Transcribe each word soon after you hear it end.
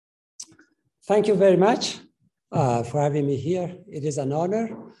Thank you very much for having me here. It is an honor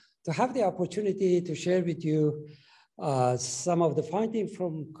to have the opportunity to share with you some of the findings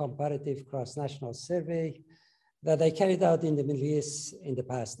from comparative cross-national survey that I carried out in the Middle East in the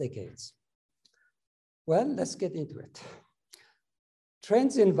past decades. Well, let's get into it.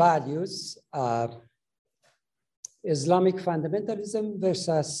 Trends in values, Islamic fundamentalism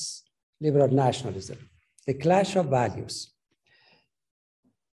versus liberal nationalism, the clash of values.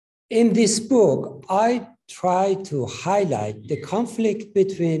 In this book, I try to highlight the conflict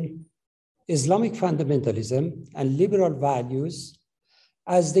between Islamic fundamentalism and liberal values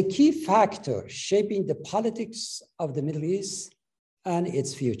as the key factor shaping the politics of the Middle East and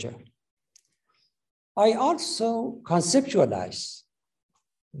its future. I also conceptualize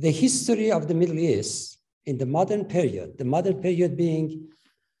the history of the Middle East in the modern period being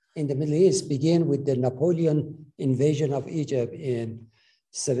in the Middle East began with the Napoleon invasion of Egypt in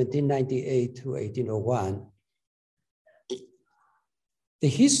 1798 to 1801. The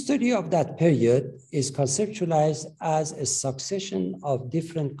history of that period is conceptualized as a succession of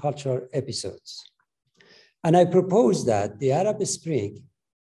different cultural episodes. And I propose that the Arab Spring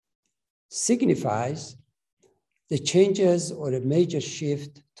signifies the changes or a major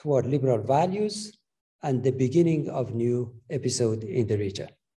shift toward liberal values and the beginning of new episode in the region.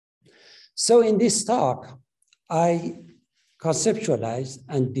 So in this talk, I conceptualize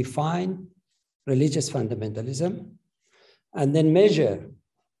and define religious fundamentalism, and then measure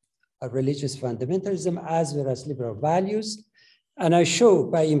religious fundamentalism as well as liberal values. And I show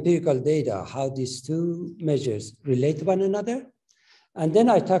by empirical data how these two measures relate to one another. And then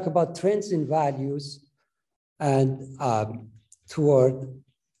I talk about trends in values and toward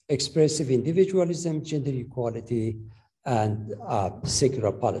expressive individualism, gender equality, and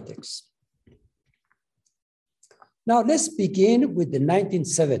secular politics. Now let's begin with the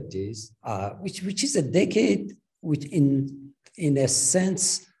 1970s, which is a decade which in a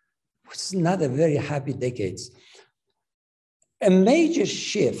sense, was not a very happy decade. A major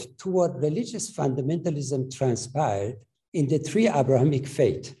shift toward religious fundamentalism transpired in the three Abrahamic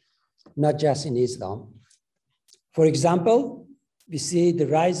faiths, not just in Islam. For example, we see the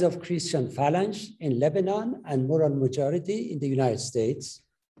rise of Christian phalange in Lebanon and moral majority in the United States.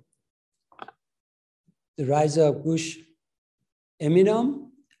 The rise of Gush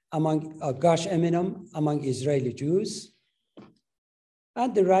Eminum among Israeli Jews,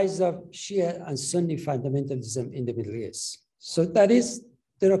 and the rise of Shia and Sunni fundamentalism in the Middle East. So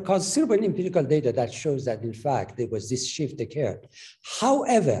there are considerable empirical data that shows that in fact there was this shift occurred.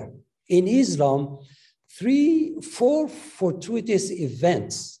 However, in Islam, 4 fortuitous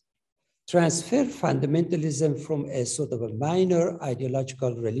events transfer fundamentalism from a sort of a minor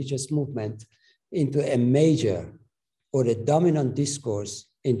ideological religious movement into a major or a dominant discourse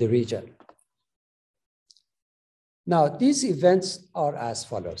in the region. Now, these events are as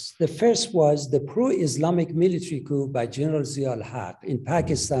follows. The first was the pro-Islamic military coup by General Zia al-Haq in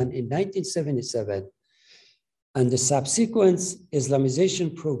Pakistan in 1977, and the subsequent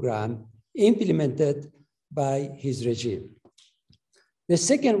Islamization program implemented by his regime. The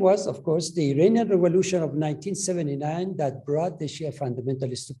second was, of course, the Iranian Revolution of 1979 that brought the Shia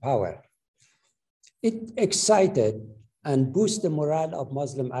fundamentalists to power. It excited and boosted the morale of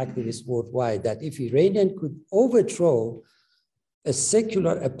Muslim activists worldwide that if Iranian could overthrow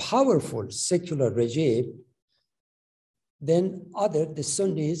a powerful secular regime, then the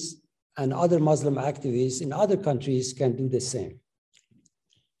Sunnis and other Muslim activists in other countries can do the same.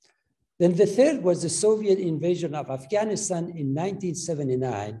 Then the third was the Soviet invasion of Afghanistan in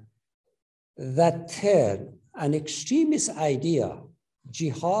 1979 that turned an extremist idea,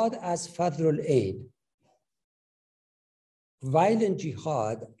 jihad as federal aid, violent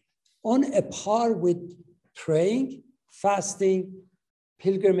jihad, on a par with praying, fasting,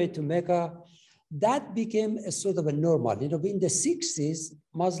 pilgrimage to Mecca. That became a sort of a normal. In the 60s,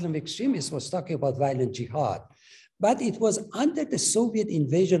 Muslim extremists was talking about violent jihad. But it was under the Soviet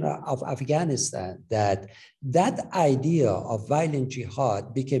invasion of Afghanistan that idea of violent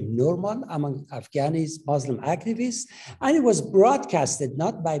jihad became normal among Afghani Muslim activists, and it was broadcasted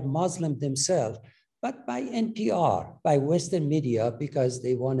not by Muslims themselves, but by NPR, by Western media, because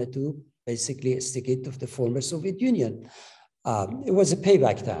they wanted to basically stick it to the former Soviet Union. It was a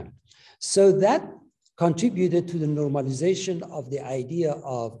payback time. So that contributed to the normalization of the idea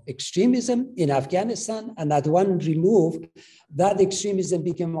of extremism in Afghanistan, and at one remove, that extremism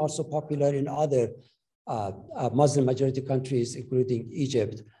became also popular in other Muslim majority countries, including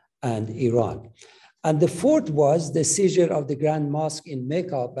Egypt and Iran. And the fourth was the seizure of the Grand Mosque in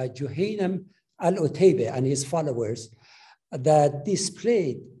Mecca by Juhaynam al-Utayba and his followers that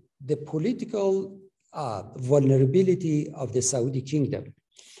displayed the political vulnerability of the Saudi kingdom.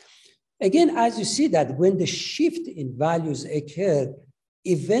 Again, as you see that when the shift in values occurred,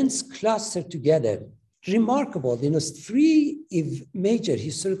 events clustered together. Remarkable, three major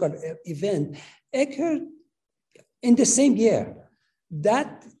historical events occurred in the same year.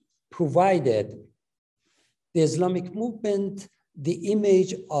 That provided the Islamic movement the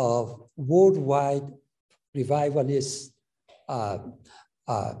image of worldwide revivalist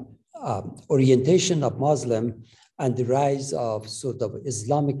orientation of Muslim and the rise of sort of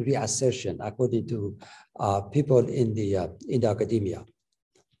Islamic reassertion, according to people in the academia.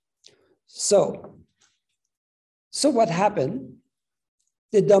 So what happened?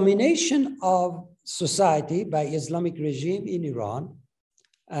 The domination of society by Islamic regime in Iran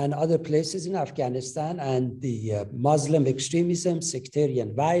and other places in Afghanistan, and the Muslim extremism,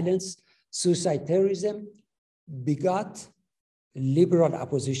 sectarian violence, suicide terrorism begot liberal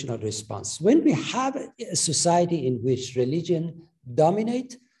oppositional response. When we have a society in which religion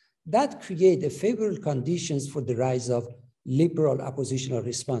dominates, that creates favorable conditions for the rise of liberal oppositional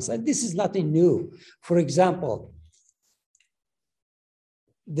response. And this is nothing new. For example,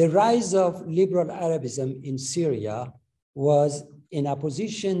 the rise of liberal Arabism in Syria was in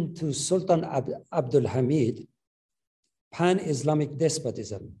opposition to Sultan Abdul Hamid, pan-Islamic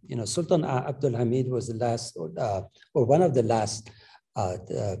despotism. Sultan Abdul Hamid was the last, or one of the last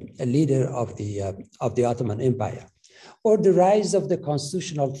leader of the Ottoman Empire. Or the rise of the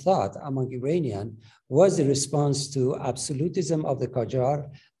constitutional thought among Iranians was the response to absolutism of the Qajar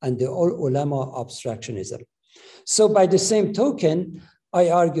and the ulama obstructionism. So by the same token, I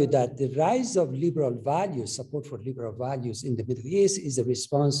argue that the rise of liberal values, support for liberal values in the Middle East is a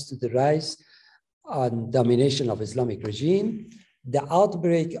response to the rise and domination of Islamic regime, the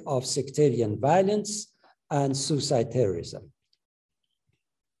outbreak of sectarian violence, and suicide terrorism.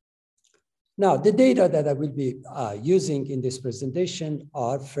 Now, the data that I will be using in this presentation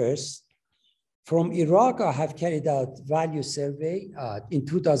are first, from Iraq, I have carried out value survey in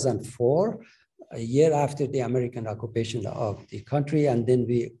 2004, a year after the American occupation of the country, and then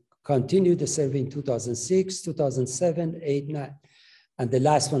we continued the survey in 2006, 2007, 8, 9, and the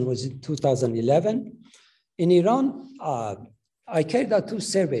last one was in 2011. In Iran, I carried out two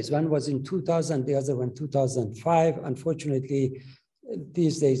surveys. One was in 2000, the other one 2005. Unfortunately,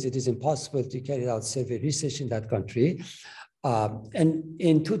 these days it is impossible to carry out survey research in that country. And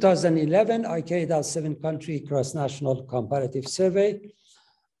in 2011, I carried out 7-country cross-national comparative survey.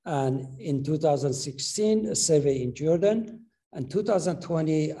 And in 2016, a survey in Jordan, and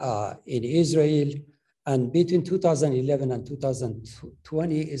 2020 in Israel, and between 2011 and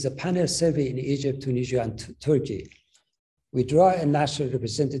 2020 is a panel survey in Egypt, Tunisia, and Turkey. We draw a national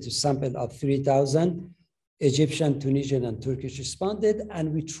representative sample of 3,000 Egyptian, Tunisian, and Turkish responded,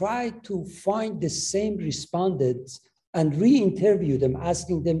 and we try to find the same respondents and re-interview them,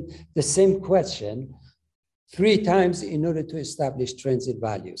 asking them the same question 3 times in order to establish trends in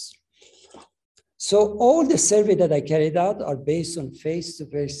values. So all the survey that I carried out are based on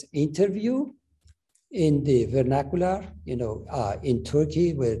face-to-face interview in the vernacular, in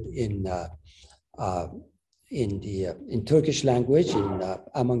Turkey, in Turkish language,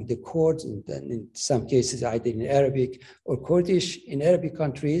 among the Kurds, and in some cases either in Arabic or Kurdish, in Arabic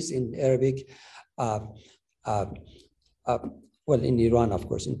countries, in Arabic, well, in Iran, of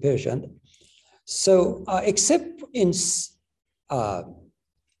course, in Persian. So except in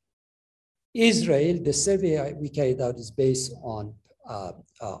Israel, the survey we carried out is based on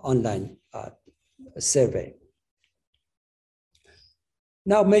online survey.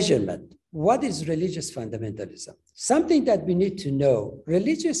 Now, measurement. What is religious fundamentalism? Something that we need to know.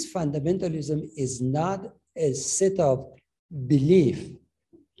 Religious fundamentalism is not a set of belief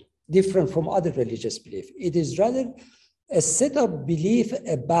different from other religious belief. It is rather a set of belief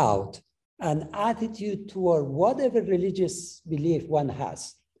about an attitude toward whatever religious belief one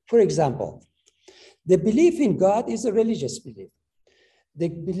has. For example, the belief in God is a religious belief. The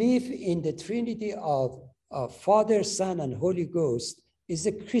belief in the Trinity of Father, Son, and Holy Ghost is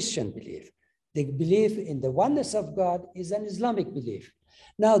a Christian belief. The belief in the oneness of God is an Islamic belief.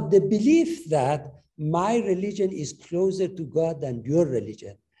 Now, the belief that my religion is closer to God than your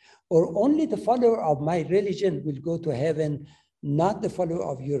religion, or only the follower of my religion will go to heaven, not the follower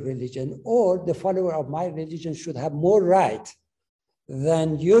of your religion, or the follower of my religion should have more right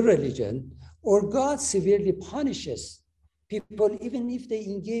than your religion, or God severely punishes people even if they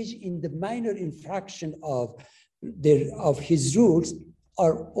engage in the minor infraction of his rules,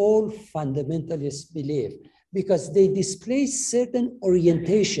 are all fundamentalist belief, because they display certain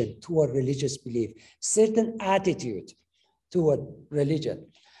orientation toward religious belief, certain attitude toward religion.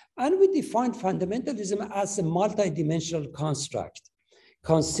 And we define fundamentalism as a multidimensional construct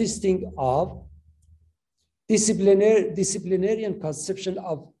consisting of disciplinarian conception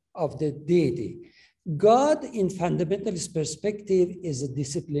of the deity. God, in fundamentalist perspective, is a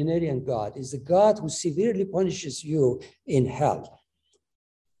disciplinarian God, is a God who severely punishes you in hell.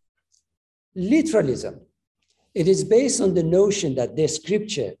 Literalism, it is based on the notion that the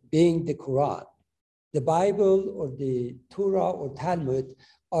scripture, being the Quran, the Bible or the Torah or Talmud,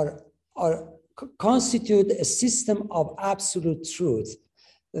 constitute a system of absolute truth,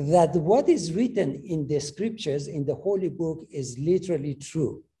 that what is written in the scriptures, in the Holy Book, is literally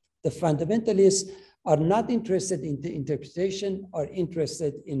true. The fundamentalists are not interested in the interpretation, are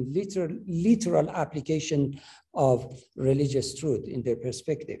interested in literal application of religious truth in their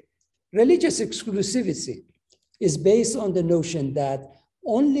perspective. Religious exclusivity is based on the notion that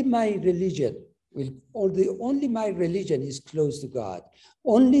only my religion only my religion is close to God.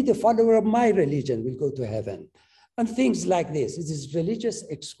 Only the follower of my religion will go to heaven. And things like this. It is religious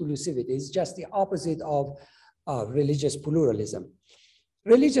exclusivity. It's just the opposite of religious pluralism.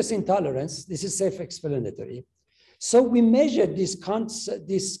 Religious intolerance, this is self-explanatory. So we measure this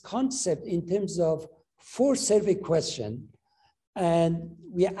concept in terms of 4 survey questions, and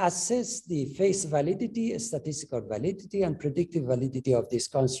we assess the face validity, statistical validity, and predictive validity of this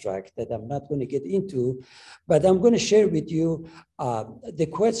construct that I'm not going to get into, but I'm going to share with you the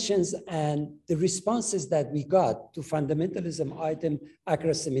questions and the responses that we got to fundamentalism item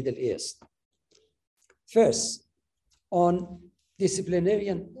across the Middle East. First, on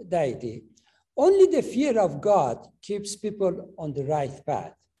disciplinarian deity, only the fear of God keeps people on the right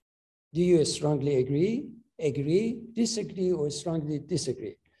path. Do you strongly agree, disagree, or strongly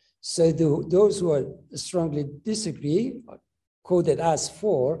disagree? So those who are strongly disagree are coded as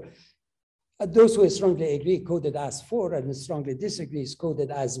 4. Those who strongly agree coded as 4, and strongly disagree is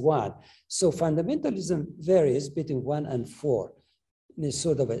coded as 1. So fundamentalism varies between 1 and 4 in a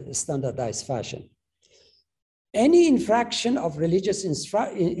sort of a standardized fashion. Any infraction of religious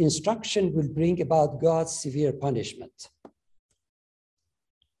instruction will bring about God's severe punishment.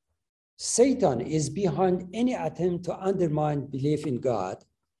 Satan is behind any attempt to undermine belief in God.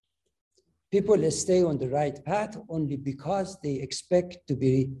 People stay on the right path only because they expect to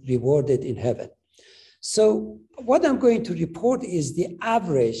be rewarded in heaven. So what I'm going to report is the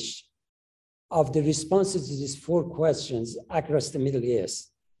average of the responses to these 4 questions across the Middle East.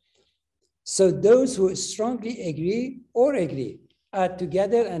 So those who strongly agree add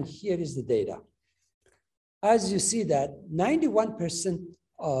together, and here is the data. As you see that 91%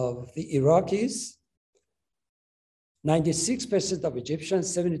 of the Iraqis, 96% of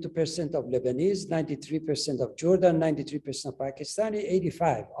Egyptians, 72% of Lebanese, 93% of Jordan, 93% of Pakistani,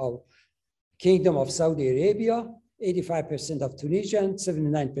 85% of Kingdom of Saudi Arabia, 85% of Tunisian,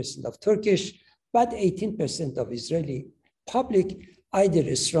 79% of Turkish, but 18% of Israeli public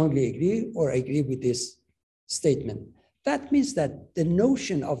either strongly agree or agree with this statement. That means that the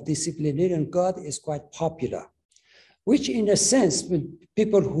notion of disciplinarian God is quite popular, which in a sense, when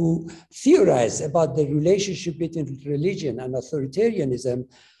people who theorize about the relationship between religion and authoritarianism,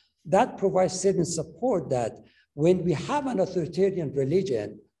 that provides certain support that when we have an authoritarian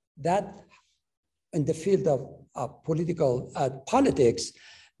religion, that in the field of politics,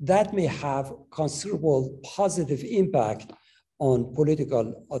 that may have considerable positive impact on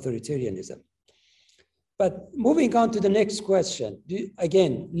political authoritarianism. But moving on to the next question,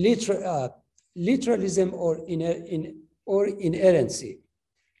 again, literalism or inerrancy.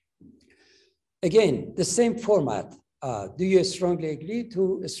 Again, the same format. Do you strongly agree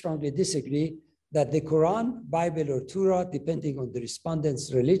to strongly disagree that the Quran, Bible, or Torah, depending on the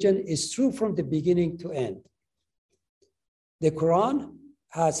respondent's religion, is true from the beginning to end? The Quran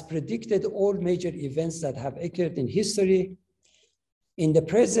has predicted all major events that have occurred in history. In the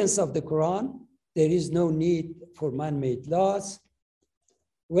presence of the Quran, there is no need for man-made laws.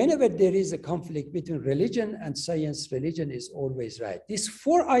 Whenever there is a conflict between religion and science, religion is always right. This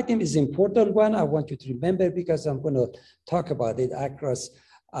 4 item is important one. I want you to remember because I'm going to talk about it across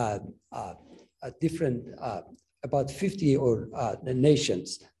different, about 50 or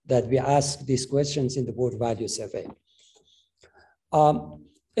nations that we ask these questions in the World Value Survey.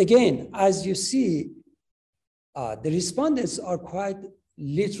 Again, as you see, the respondents are quite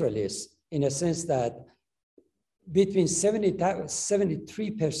literalist in a sense that between 73%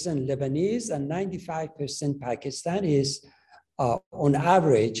 Lebanese and 95% Pakistanis, on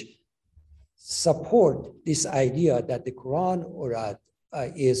average, support this idea that the Quran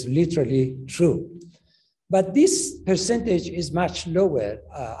is literally true. But this percentage is much lower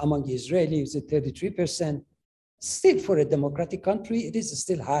among Israelis at 33%, Still, for a democratic country, it is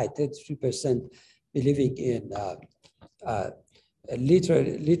still high, 33% believing in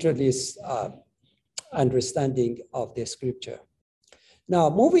literally understanding of the scripture. Now,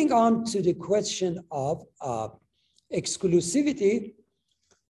 moving on to the question of exclusivity,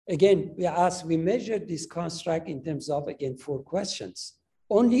 again, we measured this construct in terms of, again, 4 questions.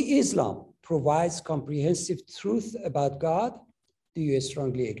 Only Islam provides comprehensive truth about God. Do you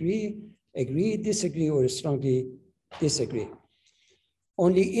strongly agree, disagree, or strongly disagree?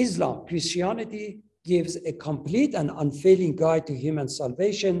 Only Islam, Christianity, gives a complete and unfailing guide to human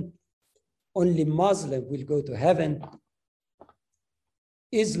salvation. Only Muslim will go to heaven.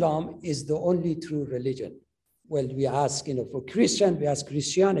 Islam is the only true religion. Well, we ask, for Christian, we ask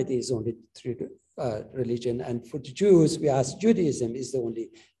Christianity is only true religion. And for the Jews, we ask Judaism is the only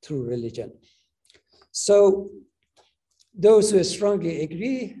true religion. So those who strongly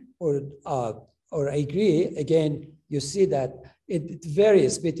agree or agree, again, you see that it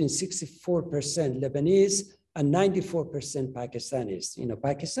varies between 64% Lebanese and 94% Pakistanis.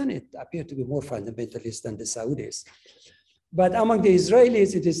 Pakistan appear to be more fundamentalist than the Saudis. But among the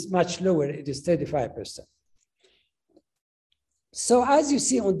Israelis, it is much lower. It is 35%. So as you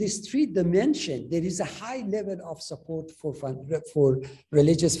see on this 3 dimension, there is a high level of support for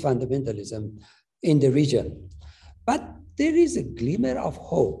religious fundamentalism in the region. But there is a glimmer of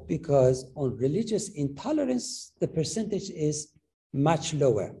hope because on religious intolerance, the percentage is much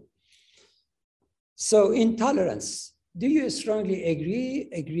lower. So intolerance, do you strongly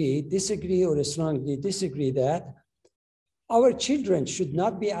agree, disagree, or strongly disagree that our children should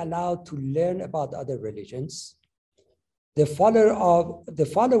not be allowed to learn about other religions? The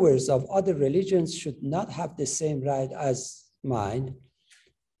followers of other religions should not have the same right as mine.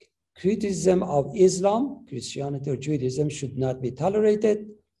 Criticism of Islam, Christianity, or Judaism should not be tolerated.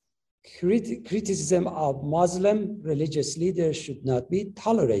 Criticism of Muslim religious leaders should not be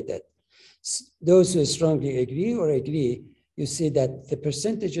tolerated. Those who strongly agree, you see that the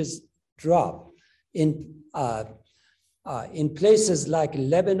percentages drop in places like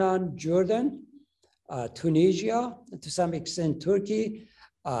Lebanon, Jordan, Tunisia, to some extent Turkey.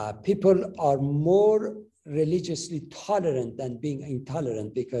 People are more religiously tolerant than being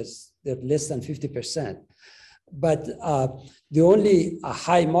intolerant because they're less than 50%. But the only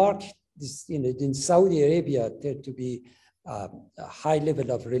high mark is, in Saudi Arabia, there to be a high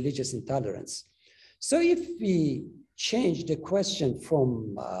level of religious intolerance. So if we change the question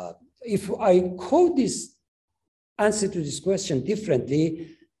from, if I code this answer to this question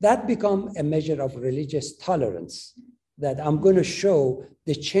differently, that becomes a measure of religious tolerance, that I'm going to show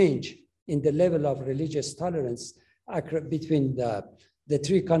the change in the level of religious tolerance between the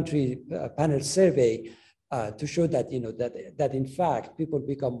 3-country panel survey to show that, that in fact, people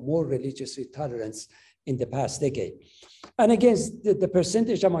become more religiously tolerant in the past decade. And again, the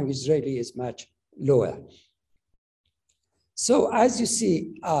percentage among Israeli is much lower. So as you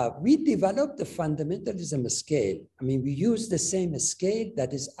see, we developed the fundamentalism scale. I mean, we use the same scale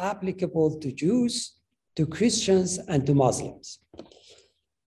that is applicable to Jews, to Christians, and to Muslims.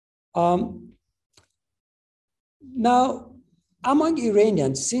 Now, among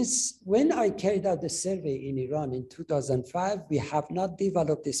Iranians, since when I carried out the survey in Iran in 2005, we have not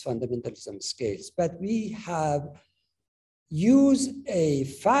developed these fundamentalism scales, but we have used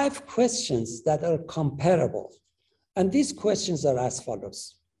 5 questions that are comparable. And these questions are as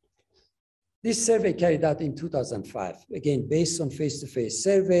follows. This survey carried out in 2005, again, based on face-to-face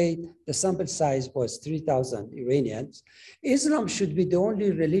survey, the sample size was 3,000 Iranians. Islam should be the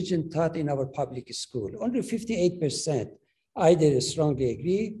only religion taught in our public school. Only 58% either strongly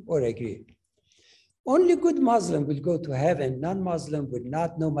agree or agree. Only good Muslim will go to heaven, non-Muslim will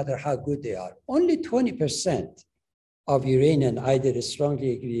not, no matter how good they are. Only 20% of Iranian either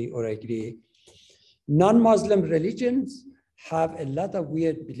strongly agree or agree. Non-Muslim religions have a lot of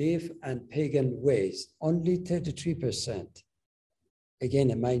weird belief and pagan ways, only 33%. Again,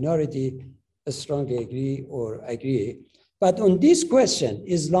 a minority strongly agree or agree. But on this question,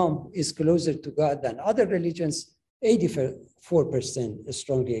 Islam is closer to God than other religions, 84%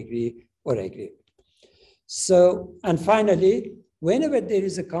 strongly agree or agree. So, and finally, whenever there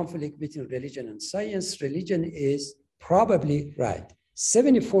is a conflict between religion and science, religion is probably right.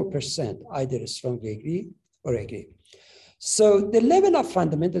 74% either strongly agree or agree. So the level of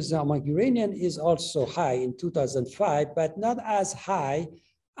fundamentalism among Iranians is also high in 2005, but not as high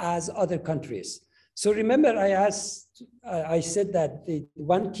as other countries. So remember, I said that the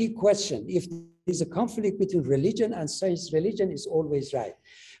one key question, if there's a conflict between religion and science, religion is always right.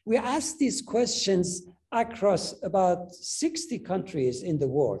 We asked these questions across about 60 countries in the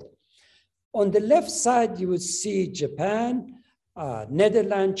world. On the left side, you would see Japan,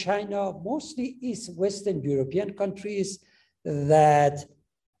 Netherlands, China, mostly East Western European countries that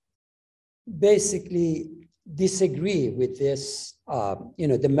basically disagree with this.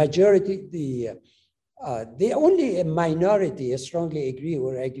 The majority, the only a minority strongly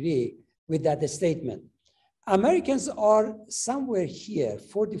agree with that statement. Americans are somewhere here,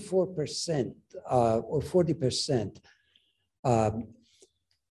 44% or 40%.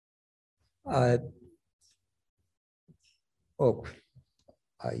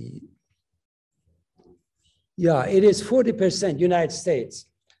 Yeah, it is 40% United States,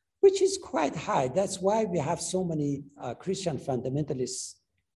 which is quite high. That's why we have so many Christian fundamentalists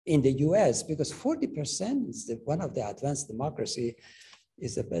in the US, because 40% is one of the advanced democracy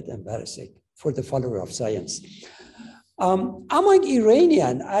is a bit embarrassing for the follower of science. Among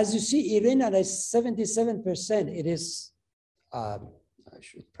Iranian, as you see, Iranian is 77%. It is, I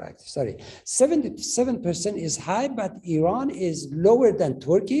should practice, sorry. 77% is high, but Iran is lower than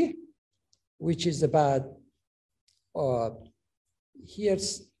Turkey, which is about,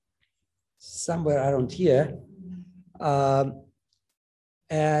 here's somewhere around here.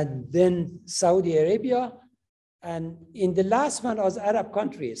 And then Saudi Arabia. And in the last one was Arab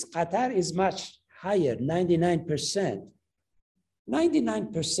countries. Qatar is much higher, 99%.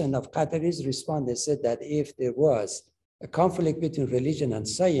 99% of Qataris respondents said that if there was a conflict between religion and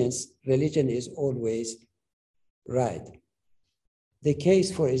science, religion is always right. The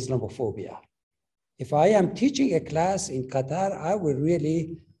case for Islamophobia. If I am teaching a class in Qatar, I will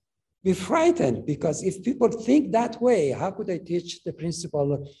really be frightened, because if people think that way, how could I teach the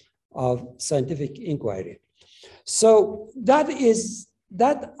principle of scientific inquiry? So that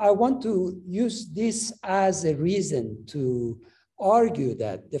I want to use this as a reason to argue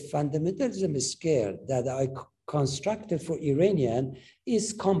that the fundamentalism scale that I constructed for Iranian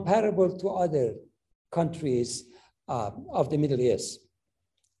is comparable to other countries of the Middle East.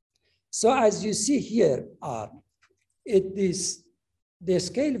 So as you see here, the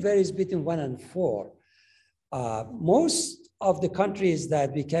scale varies between 1 and 4. Most of the countries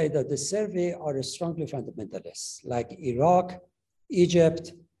that we carried out the survey are strongly fundamentalists, like Iraq,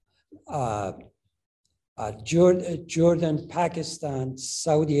 Egypt, Jordan, Pakistan,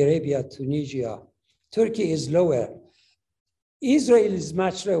 Saudi Arabia, Tunisia. Turkey is lower. Israel is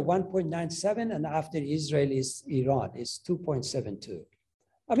much lower, 1.97, and after Israel is Iran, is 2.72.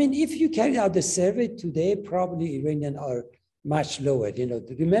 I mean, if you carry out the survey today, probably Iranian are much lower.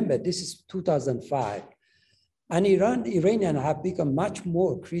 Remember, this is 2005. And Iranian have become much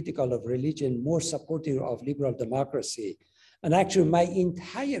more critical of religion, more supportive of liberal democracy. And actually, my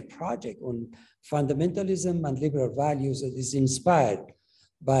entire project on fundamentalism and liberal values is inspired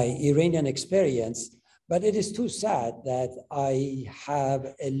by Iranian experience. But it is too sad that I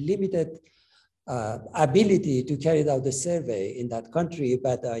have a limited ability to carry out the survey in that country,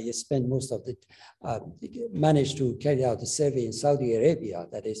 but I spent most of the, managed to carry out the survey in Saudi Arabia,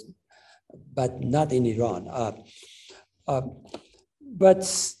 that is, but not in Iran.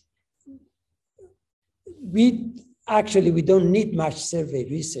 But we don't need much survey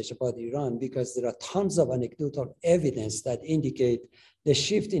research about Iran, because there are tons of anecdotal evidence that indicate the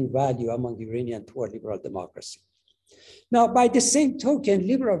shift in value among Iranian toward liberal democracy. Now, by the same token,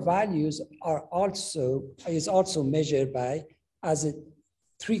 liberal values is also measured by as a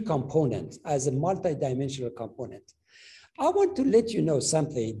 3 components, as a multidimensional component. I want to let you know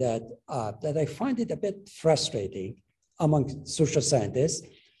something that I find it a bit frustrating among social scientists.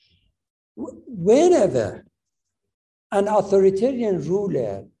 Whenever an authoritarian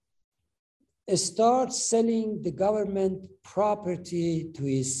ruler starts selling the government property to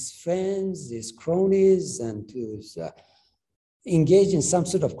his friends, his cronies, and to engage in some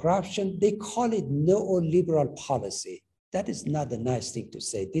sort of corruption, they call it neoliberal policy. That is not a nice thing to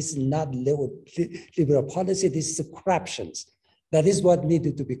say. This is not liberal policy, this is corruptions. That is what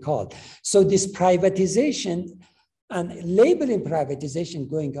needed to be called. So this privatization and labeling privatization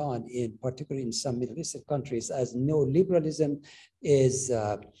going on, in particular in some Middle Eastern countries, as neoliberalism is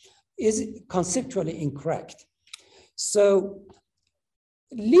conceptually incorrect. So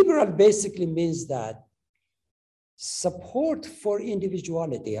liberal basically means that support for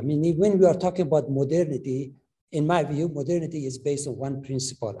individuality. I mean, when we are talking about modernity, in my view, modernity is based on one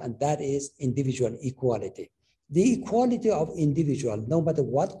principle, and that is individual equality. The equality of individual, no matter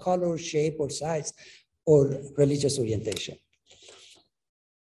what color, shape, or size, or religious orientation.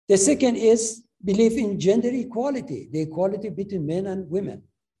 The second is belief in gender equality, the equality between men and women.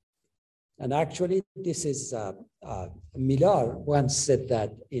 And actually, this is, Millar once said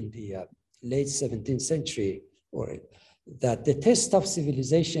that in the late 17th century, or that the test of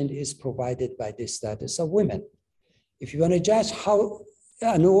civilization is provided by the status of women. If you want to judge how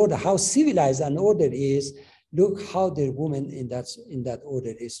civilized an order is, look how the woman in that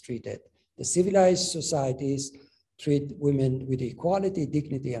order is treated. The civilized societies treat women with equality,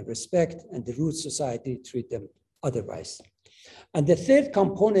 dignity, and respect, and the root society treat them otherwise. And the third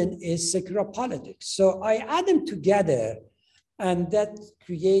component is secular politics. So I add them together, and that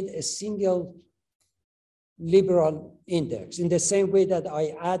create a single liberal index, in the same way that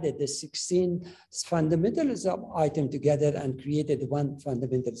I added the 16 fundamentalism item together and created one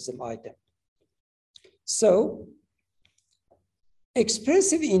fundamentalism item. So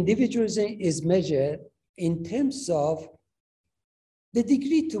expressive individualism is measured in terms of the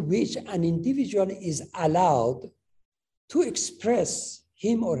degree to which an individual is allowed to express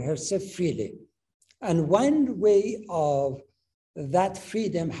him or herself freely. And one way of that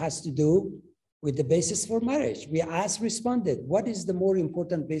freedom has to do with the basis for marriage. We responded, what is the more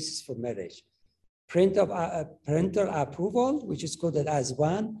important basis for marriage? Parental approval, which is coded as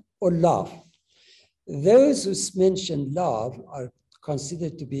one, or love? Those who mention love are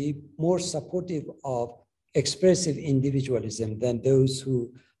considered to be more supportive of expressive individualism than those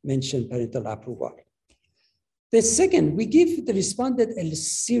who mention parental approval. The second, we give the respondent a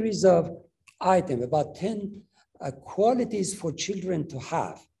series of items, about 10 qualities for children to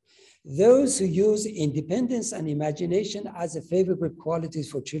have. Those who use independence and imagination as a favorable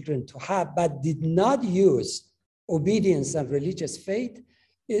qualities for children to have, but did not use obedience and religious faith,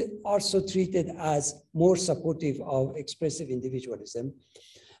 are also treated as more supportive of expressive individualism.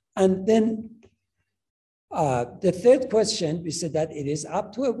 And then the third question, we said that it is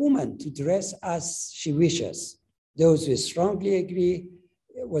up to a woman to dress as she wishes. Those who strongly agree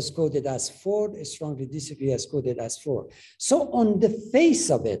was coded as 4, strongly disagree as coded as 4. So on the face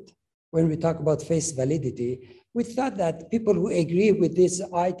of it, when we talk about face validity, we thought that people who agree with these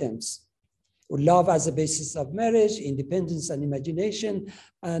items, love as a basis of marriage, independence and imagination,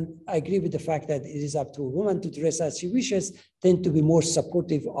 and I agree with the fact that it is up to a woman to dress as she wishes, tend to be more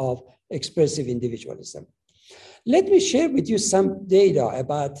supportive of expressive individualism. Let me share with you some data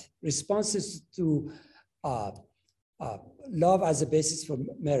about responses to love as a basis for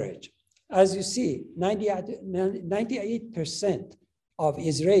marriage. As you see, 98% of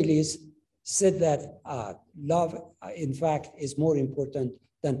Israelis said that love, in fact, is more important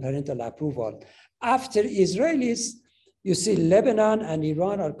than parental approval. After Israelis, you see Lebanon and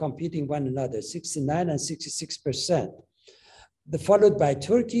Iran are competing one another, 69 and 66%. Followed by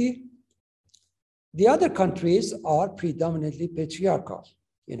Turkey. The other countries are predominantly patriarchal.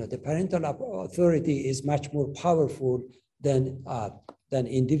 You know, the parental authority is much more powerful than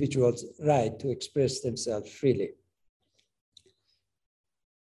individuals' right to express themselves freely.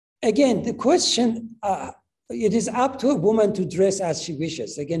 Again, the question, it is up to a woman to dress as she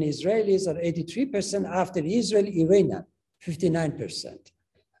wishes. Again, Israelis are 83%, after Israel, Iranian, 59%,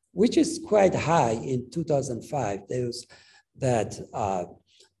 which is quite high in 2005. Those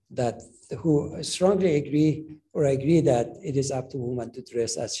who strongly agree that it is up to a woman to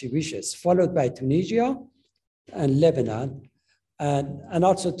dress as she wishes, followed by Tunisia and Lebanon, and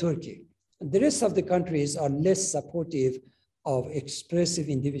also Turkey. And the rest of the countries are less supportive of expressive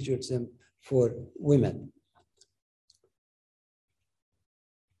individualism for women.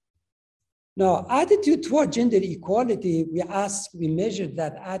 Now, attitude toward gender equality, we measured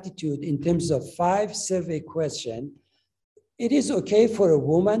that attitude in terms of 5 survey questions. It is okay for a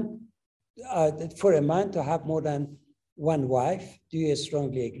woman, for a man to have more than one wife. Do you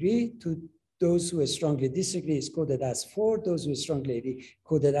strongly agree? To those who strongly disagree is coded as 4. Those who strongly agree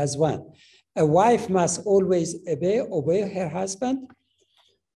coded as 1. A wife must always obey her husband.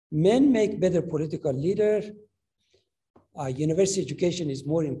 Men make better political leaders. University education is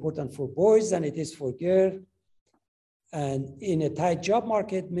more important for boys than it is for girls. And in a tight job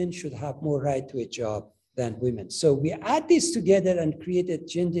market, men should have more right to a job than women. So we add this together and created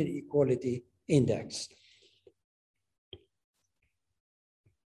gender equality index.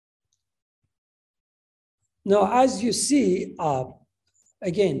 Now, as you see,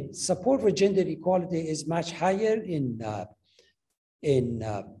 again, support for gender equality is much higher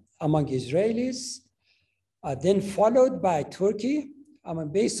among Israelis, then followed by Turkey.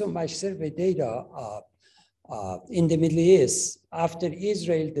 Based on my survey data, in the Middle East, after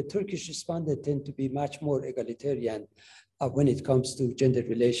Israel, the Turkish respondents tend to be much more egalitarian when it comes to gender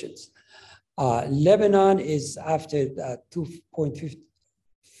relations. Lebanon is after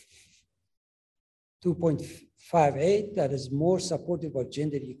 2.58, that is more supportive of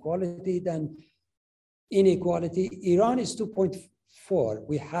gender equality than inequality. Iran is 2.4.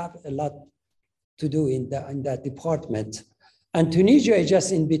 We have a lot to do in that department. And Tunisia is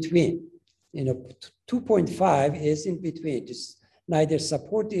just in between. 2.5 is in between. It's neither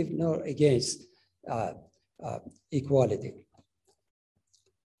supportive nor against equality.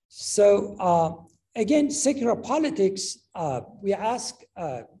 So again, secular politics, we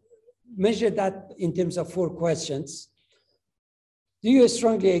measure that in terms of 4 questions. Do you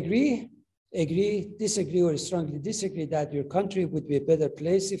strongly agree, disagree, or strongly disagree that your country would be a better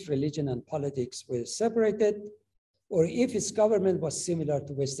place if religion and politics were separated, or if its government was similar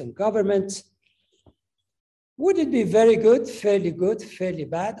to Western governments? Would it be very good, fairly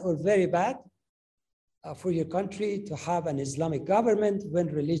bad, or very bad for your country to have an Islamic government when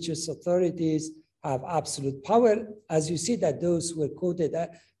religious authorities have absolute power? As you see that those who were quoted,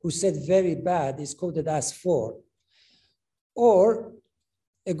 who said very bad is quoted as 4. Or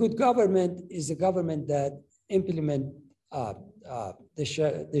a good government is a government that implement the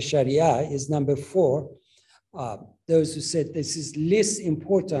Sharia is number 4. Those who said this is less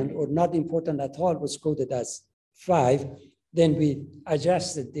important or not important at all was quoted as 5. Then we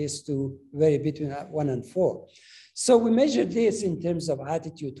adjusted this to vary between 1 and 4. So we measured this in terms of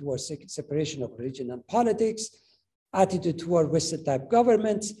attitude towards separation of religion and politics, attitude toward Western type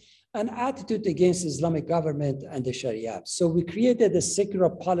governments, and attitude against Islamic government and the Sharia. So we created a secular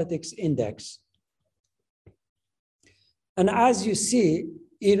politics index. And as you see,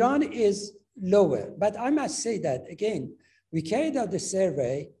 Iran is lower. But I must say that, again, we carried out the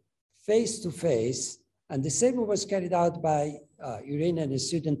survey face-to-face, and the survey was carried out by Iranian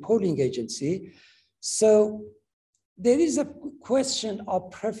Student Polling Agency. So there is a question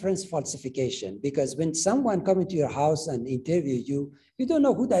of preference falsification, because when someone comes into your house and interview you, you don't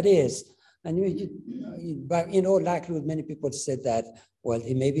know who that is. And but in all likelihood, many people said that, well,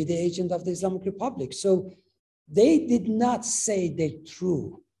 he may be the agent of the Islamic Republic. So they did not say their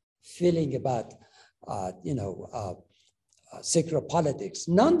true feeling about, secular politics.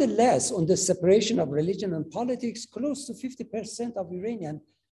 Nonetheless, on the separation of religion and politics, close to 50% of Iranians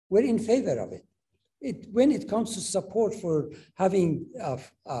were in favor of it. When it comes to support for having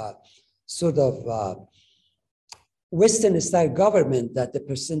Western-style government, that the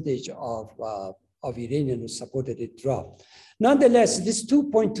percentage of Iranians who supported it dropped. Nonetheless, this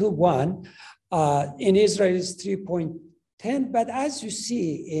 2.21 in Israel is 3.10, but as you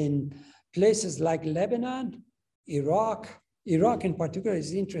see in places like Lebanon, Iraq in particular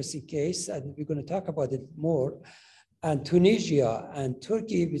is an interesting case, and we're going to talk about it more, and Tunisia and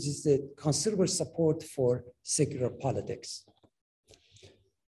Turkey, which is the considerable support for secular politics.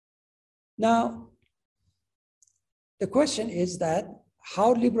 Now, the question is that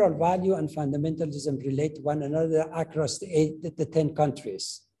how liberal value and fundamentalism relate to one another across the 10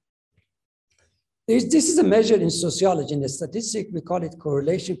 countries. This is a measure in sociology. In the statistic, we call it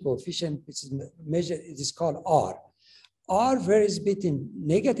correlation coefficient, which is measured, it is called R. R varies between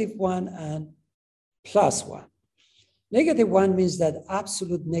 -1 and +1. -1 means that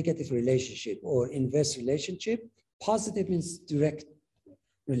absolute negative relationship or inverse relationship. Positive means direct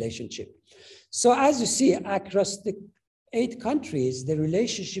relationship. So as you see, across the 8 countries, the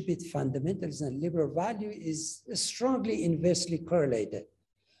relationship with fundamentalism and liberal value is strongly inversely correlated.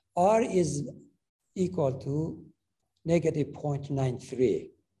 R is equal to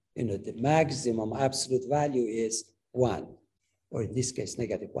 -0.93. The maximum absolute value is 1, or in this case,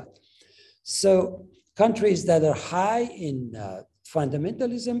 -1. So countries that are high in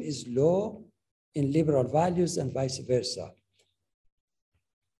fundamentalism is low in liberal values and vice versa.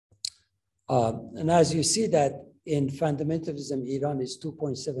 And as you see that in fundamentalism, Iran is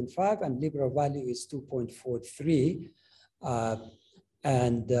 2.75 and liberal value is 2.43.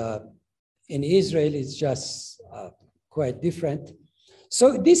 In Israel, it's just quite different. So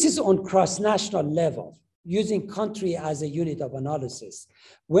this is on cross-national level, using country as a unit of analysis.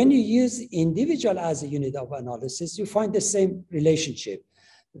 When you use individual as a unit of analysis, you find the same relationship,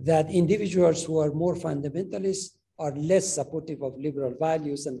 that individuals who are more fundamentalist are less supportive of liberal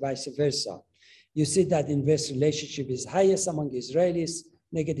values and vice versa. You see that inverse relationship is highest among Israelis,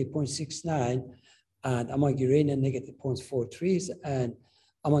 -0.69, and among Iranian, -0.43, and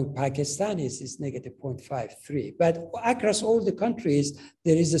among Pakistanis is -0.53. But across all the countries,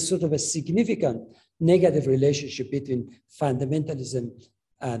 there is a sort of a significant negative relationship between fundamentalism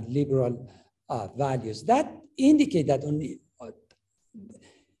and liberal values. That indicate that only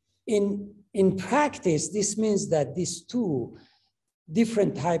in practice, this means that these two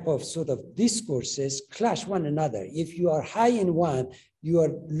different type of sort of discourses clash one another. If you are high in one, you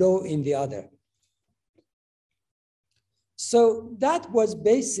are low in the other. So that was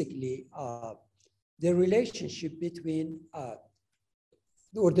basically the relationship between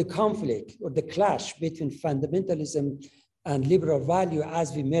or the conflict or the clash between fundamentalism and liberal value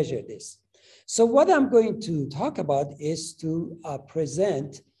as we measure this. So what I'm going to talk about is to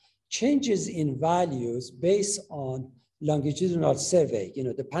present changes in values based on longitudinal survey,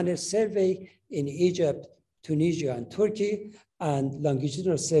 the panel survey in Egypt, Tunisia, and Turkey, and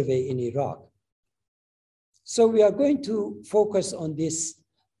longitudinal survey in Iraq. So we are going to focus on these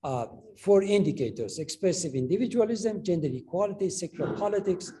 4 indicators: expressive individualism, gender equality, secular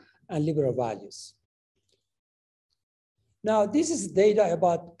politics, and liberal values. Now, this is data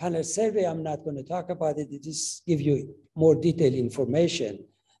about panel survey. I'm not going to talk about it. It just give you more detailed information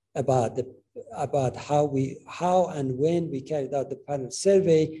about how and when we carried out the panel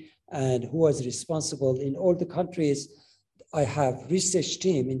survey and who was responsible in all the countries. I have research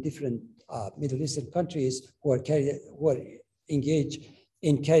team in different Middle Eastern countries who are engaged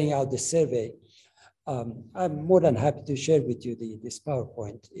in carrying out the survey. I'm more than happy to share with you this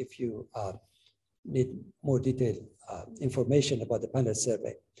PowerPoint if you need more detailed information about the panel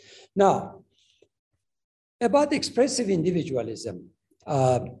survey. Now, about expressive individualism,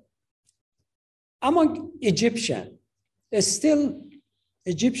 among Egyptian,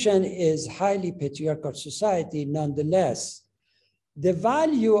 Egyptian is highly patriarchal society. Nonetheless, the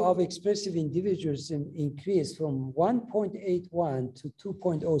value of expressive individualism increased from 1.81 to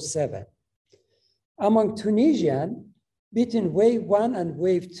 2.07. Among Tunisian, between wave 1 and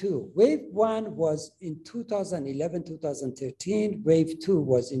wave 2. Wave 1 was in 2011, 2013. Wave 2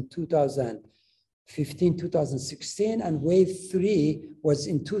 was in 2015, 2016. And wave 3 was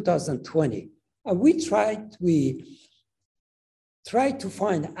in 2020. And we tried to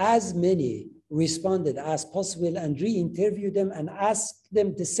find as many responded as possible and re-interview them and ask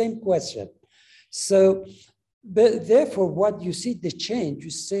them the same question. So, but therefore, what you see the change,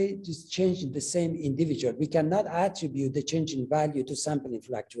 you say this change in the same individual. We cannot attribute the change in value to sampling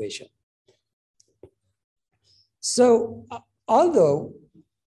fluctuation. So, although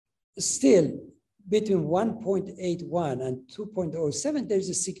still between 1.81 and 2.07, there's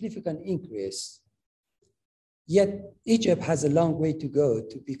a significant increase. Yet Egypt has a long way to go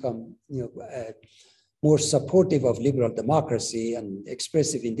to become, more supportive of liberal democracy and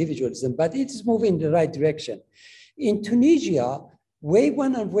expressive individualism, but it is moving in the right direction. In Tunisia, wave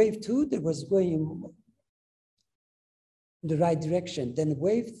 1 and wave 2, there was going in the right direction. Then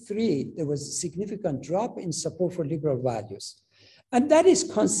wave 3, there was a significant drop in support for liberal values. And that is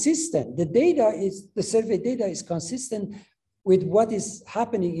consistent. The survey data is consistent with what is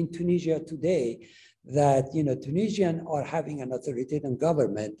happening in Tunisia today, that Tunisians are having an authoritarian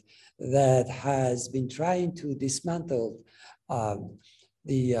government that has been trying to dismantle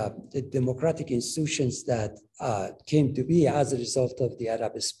the democratic institutions that came to be as a result of the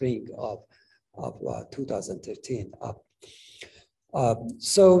Arab Spring of 2013.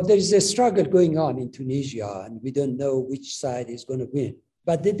 So there is a struggle going on in Tunisia, and we don't know which side is going to win.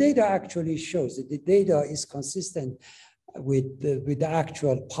 But the data actually shows that the data is consistent with the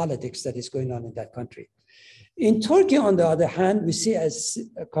actual politics that is going on in that country. In Turkey, on the other hand, we see a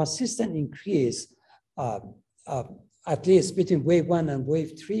consistent increase, at least between wave 1 and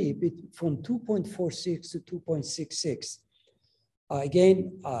wave 3, from 2.46 to 2.66.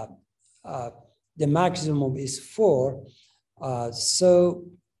 Again, the maximum is 4. So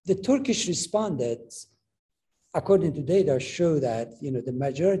the Turkish respondents, according to data, show that the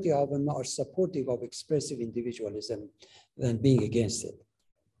majority of them are supportive of expressive individualism than being against it.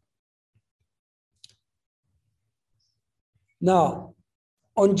 Now,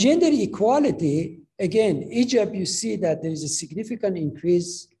 on gender equality, again, Egypt, you see that there is a significant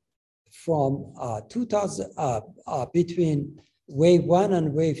increase from between wave 1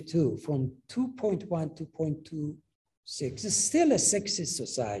 and wave 2, from 2.1 to 0.26. It's still a sexist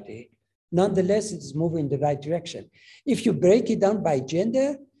society. Nonetheless, it's moving in the right direction. If you break it down by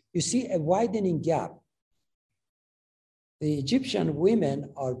gender, you see a widening gap. The Egyptian women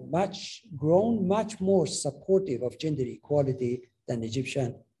are much more supportive of gender equality than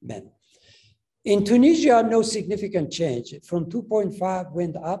Egyptian men. In Tunisia, no significant change. From 2.5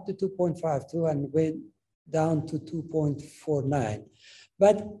 went up to 2.52 and went down to 2.49.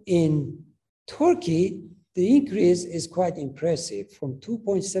 But in Turkey, the increase is quite impressive, from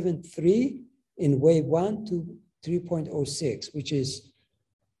 2.73 in wave 1 to 3.06, which is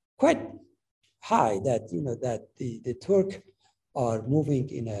quite high. That that the Turks are moving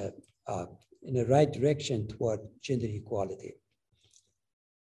in a right direction toward gender equality.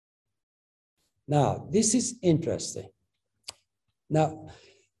 Now, this is interesting. Now,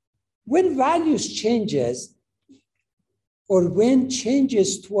 when values changes, or when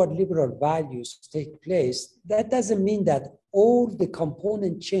changes toward liberal values take place, that doesn't mean that all the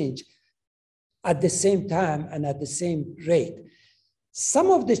component change at the same time and at the same rate.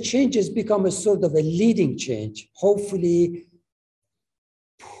 Some of the changes become a sort of a leading change, hopefully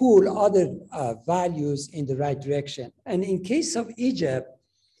pull other values in the right direction. And in case of Egypt,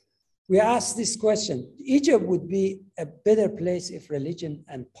 we asked this question: Egypt would be a better place if religion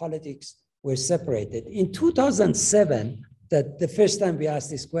and politics were separated. In 2007, that the first time we asked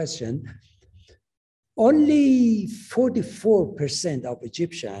this question, only 44% of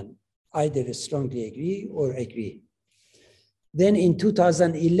Egyptians either strongly agree or agree. Then in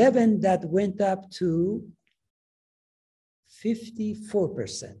 2011, that went up to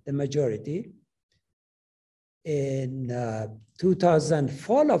 54%, the majority. In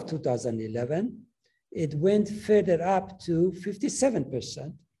fall of 2011, it went further up to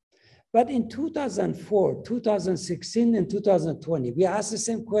 57%. But in 2004, 2016, and 2020, we asked the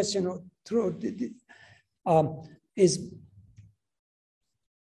same question is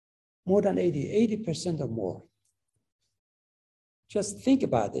more than 80% or more. Just think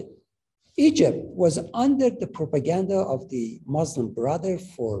about it. Egypt was under the propaganda of the Muslim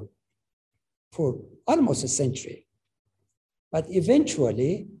Brotherhood for almost a century. But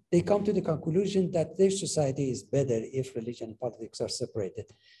eventually, they come to the conclusion that their society is better if religion and politics are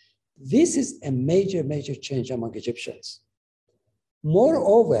separated. This is a major, major change among Egyptians.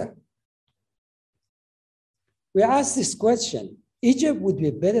 Moreover, we asked this question: Egypt would be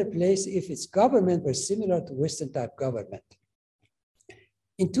a better place if its government were similar to Western type government.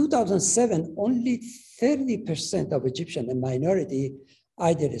 In 2007, only 30% of Egyptian, a minority,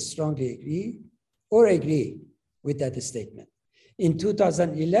 either strongly agree or agree with that statement. In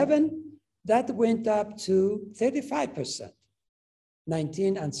 2011, that went up to 35%,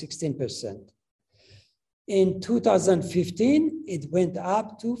 19 and 16%. In 2015, it went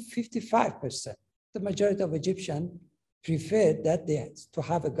up to 55%. The majority of Egyptians preferred that to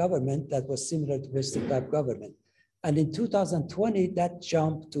have a government that was similar to Western type government. And in 2020, that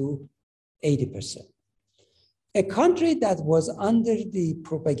jumped to 80%. A country that was under the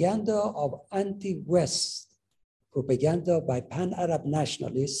propaganda of anti-West propaganda by pan-Arab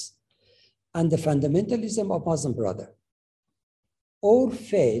nationalists and the fundamentalism of Muslim Brotherhood all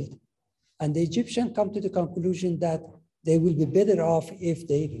failed, and the Egyptians come to the conclusion that they will be better off if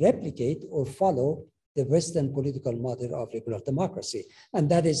they replicate or follow the Western political model of liberal democracy. And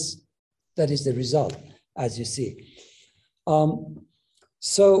that is the result, as you see.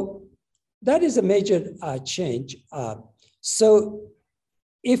 So that is a major change. So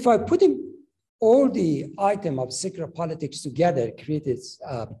if I put in all the items of secular politics together, created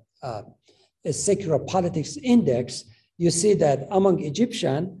a secular politics index, you see that among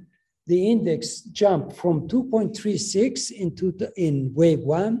Egyptians, the index jumped from 2.36 in wave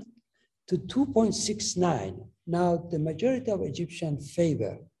one to 2.69. Now, the majority of Egyptians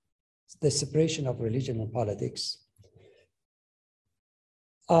favor the separation of religion and politics.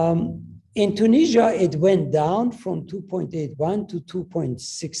 In Tunisia, it went down from 2.81 to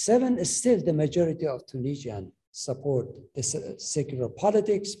 2.67. Still, the majority of Tunisians support the secular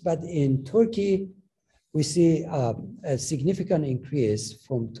politics, but in Turkey, we see a significant increase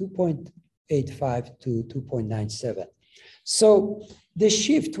from 2.85 to 2.97. So the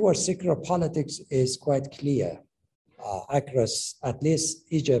shift towards secular politics is quite clear across at least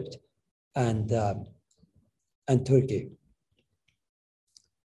Egypt and Turkey.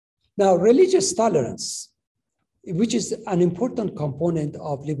 Now, religious tolerance, which is an important component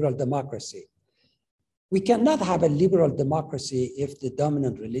of liberal democracy. We cannot have a liberal democracy if the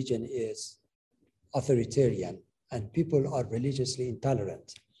dominant religion is authoritarian and people are religiously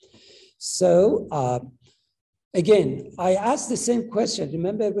intolerant. So again, I asked the same question.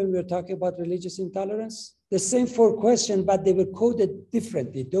 Remember when we were talking about religious intolerance? The same four questions, but they were coded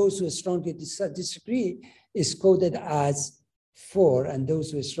differently. Those who strongly disagree is coded as 4, and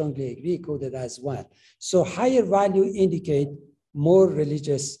those who strongly agree coded as 1. So higher value indicate more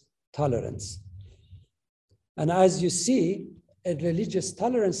religious tolerance. And as you see, a religious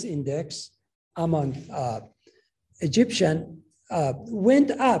tolerance index among Egyptian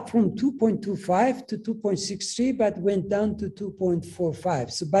went up from 2.25 to 2.63, but went down to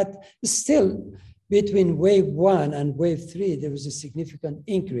 2.45. So, but still, between wave 1 and wave 3, there was a significant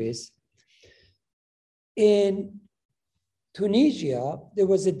increase. In Tunisia, there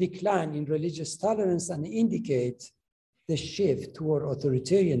was a decline in religious tolerance and indicate the shift toward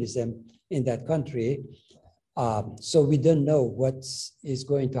authoritarianism in that country. So we don't know what is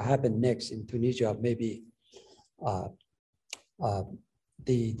going to happen next in Tunisia. Maybe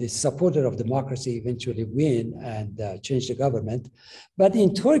the supporter of democracy eventually win and change the government. But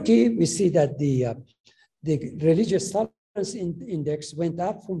in Turkey, we see that the religious tolerance index went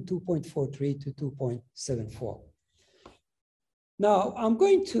up from 2.43 to 2.74. Now,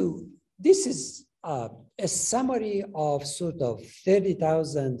 this is a summary of sort of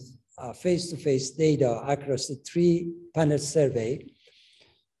 30,000 face-to-face data across the 3-panel survey.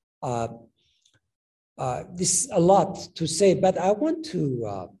 This is a lot to say, but I want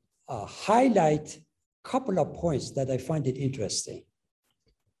to highlight a couple of points that I find it interesting.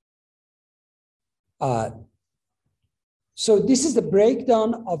 So this is the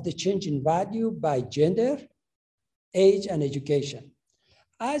breakdown of the change in value by gender, age, and education.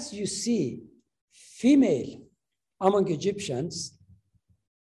 As you see, female among Egyptians,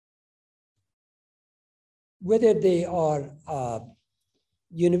 whether they are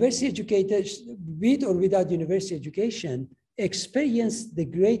university educated, with or without university education, experience the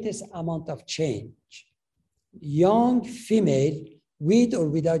greatest amount of change. Young female with or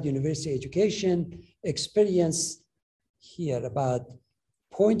without university education experience here about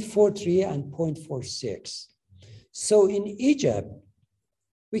 0.43 and 0.46. So in Egypt,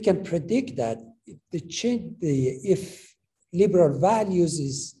 we can predict that if liberal values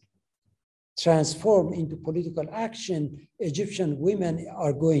is transformed into political action, Egyptian women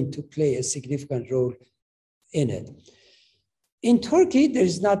are going to play a significant role in it. In Turkey, there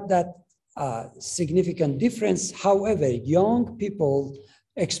is not that significant difference. However, young people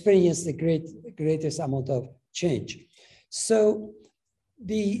experience the greatest amount of change. So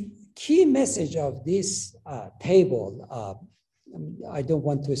the key message of this table, I don't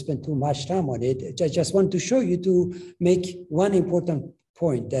want to spend too much time on it. I just want to show you to make one important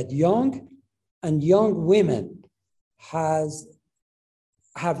point, that young women have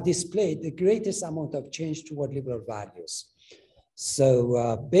displayed the greatest amount of change toward liberal values.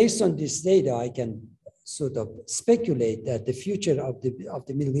 So based on this data, I can sort of speculate that the future of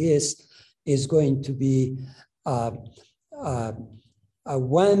the Middle East is going to be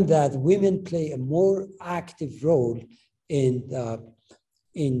one that women play a more active role in the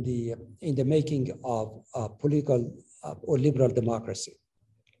making of political or liberal democracy.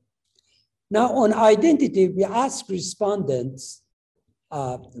 Now, on identity, we asked respondents,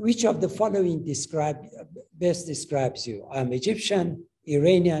 which of the following best describes you? I'm Egyptian,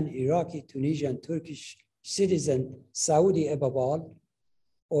 Iranian, Iraqi, Tunisian, Turkish citizen, Saudi above all,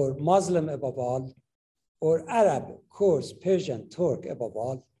 or Muslim above all, or Arab, Kurd, Persian, Turk above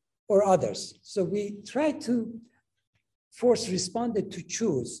all, or others. So we try to force respondents to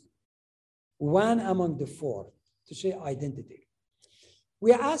choose one among the four to say identity.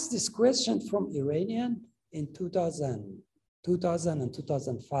 We asked this question from Iranian in 2000 and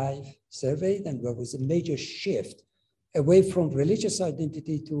 2005 survey, and there was a major shift away from religious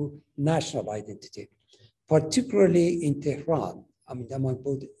identity to national identity, particularly in Tehran. I mean, among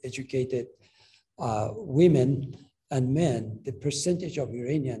both educated women and men, the percentage of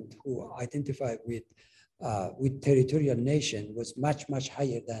Iranians who identify with territorial nation was much, much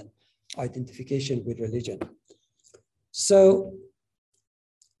higher than identification with religion. So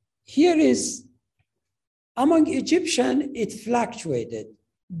here is, among Egyptians, it fluctuated.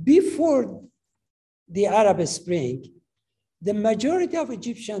 Before the Arab Spring, the majority of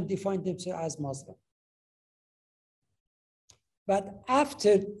Egyptians defined themselves as Muslim. But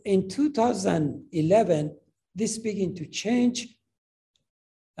after, in 2011, this began to change,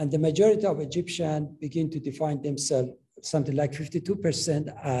 and the majority of Egyptians begin to define themselves, something like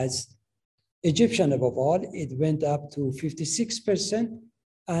 52% as Egyptian above all. It went up to 56%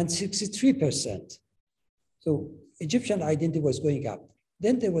 and 63%. So Egyptian identity was going up.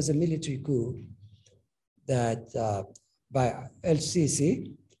 Then there was a military coup that by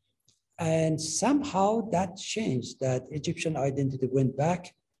LCC, and somehow that changed, that Egyptian identity went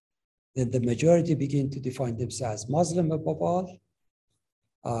back. Then the majority began to define themselves as Muslim above all.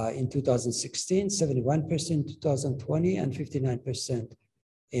 In 2016, 71% in 2020, and 59%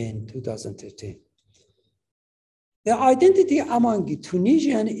 in 2013. The identity among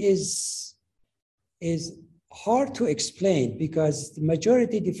Tunisian is hard to explain because the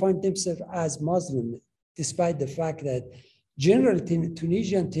majority define themselves as Muslim, despite the fact that generally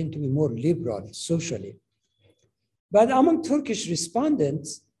Tunisians tend to be more liberal socially. But among Turkish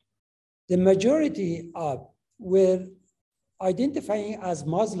respondents, the majority were identifying as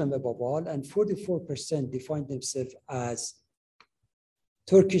Muslim above all, and 44% defined themselves as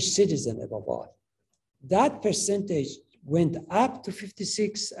Turkish citizen above all. That percentage went up to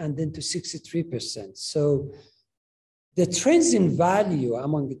 56 and then to 63%. So The trends in value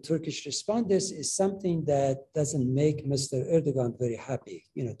among the Turkish respondents is something that doesn't make Mr. Erdogan very happy,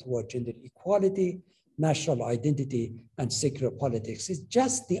 toward gender equality, national identity, and secular politics. It's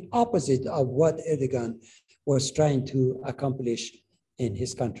just the opposite of what Erdogan was trying to accomplish in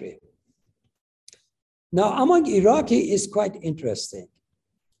his country. Now, among Iraqi is quite interesting.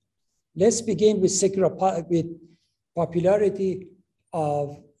 Let's begin with popularity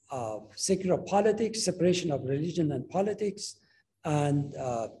of secular politics, separation of religion and politics, and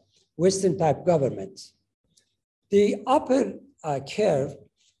Western type governments. The upper curve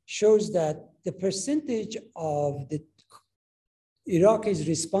shows that the percentage of the Iraqis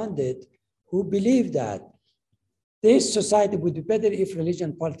responded who believe that this society would be better if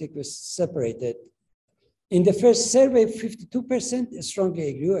religion and politics was separated. In the first survey, 52% strongly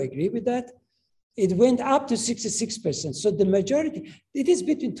agree with that. It went up to 66%. So the majority, it is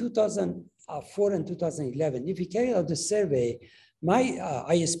between 2004 and 2011. If you carry out the survey,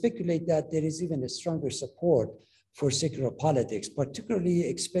 I speculate that there is even a stronger support for secular politics, particularly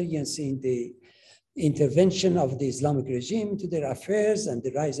experiencing the intervention of the Islamic regime to their affairs and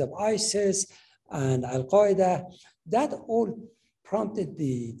the rise of ISIS and Al-Qaeda. That all prompted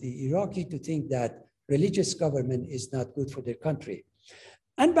the Iraqi to think that religious government is not good for their country.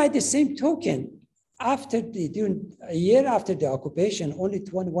 And by the same token, during a year after the occupation, only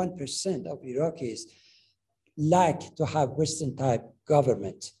 21% of Iraqis like to have Western type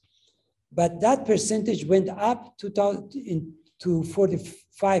government. But that percentage went up to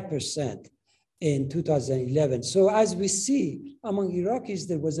 45% in 2011. So as we see among Iraqis,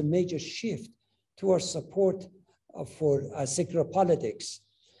 there was a major shift towards support for secular politics.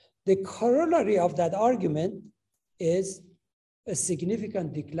 The corollary of that argument is a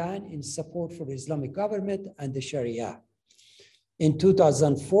significant decline in support for the Islamic government and the Sharia. In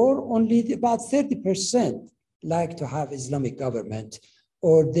 2004, only about 30% like to have Islamic government,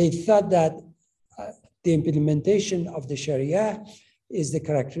 or they thought that the implementation of the Sharia is the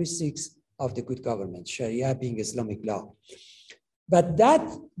characteristics of the good government, Sharia being Islamic law. But that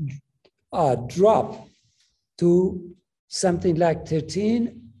dropped to something like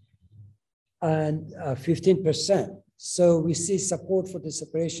 13 and 15%. So we see support for the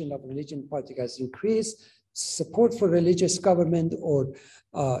separation of religion and politics has increased. Support for religious government or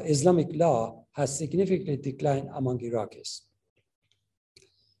Islamic law has significantly declined among Iraqis.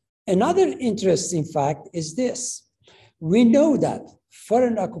 Another interesting fact is this. We know that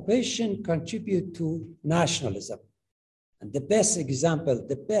foreign occupation contribute to nationalism. And the best example,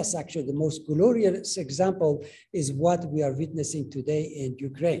 the most glorious example is what we are witnessing today in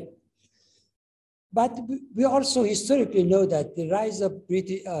Ukraine. But we also historically know that the rise of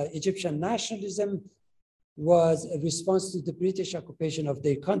Egyptian nationalism was a response to the British occupation of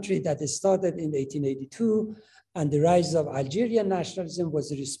their country that started in 1882, and the rise of Algerian nationalism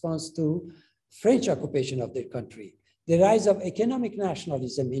was a response to French occupation of their country. The rise of economic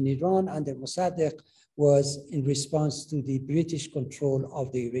nationalism in Iran under Mossadegh was in response to the British control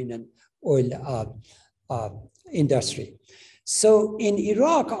of the Iranian oil industry. So in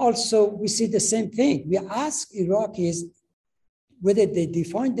Iraq also, we see the same thing. We ask Iraqis whether they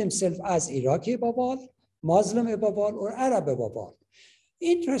define themselves as Iraqi above all, Muslim above all, or Arab above all.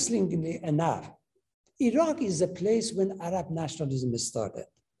 Interestingly enough, Iraq is a place when Arab nationalism started,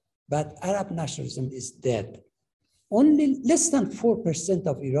 but Arab nationalism is dead. Only less than 4%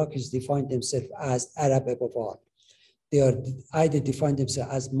 of Iraqis define themselves as Arab above all. They are either define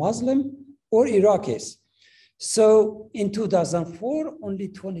themselves as Muslim or Iraqis. So in 2004, only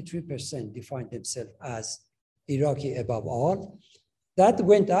 23% defined themselves as Iraqi above all. That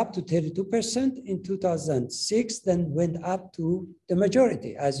went up to 32% in 2006, then went up to the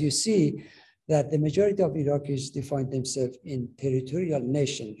majority. As you see, that the majority of Iraqis define themselves in territorial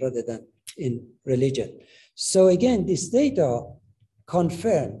nation rather than in religion. So again, this data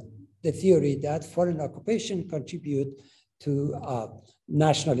confirmed the theory that foreign occupation contribute to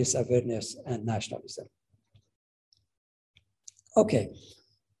nationalist awareness and nationalism. Okay.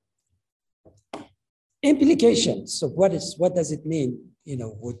 Implications. So what does it mean?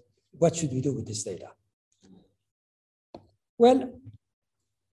 What should we do with this data? Well,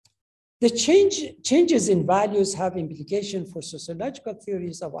 the changes in values have implication for sociological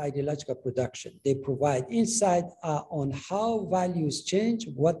theories of ideological production. They provide insight on how values change,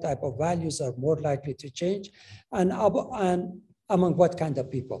 what type of values are more likely to change, and among what kind of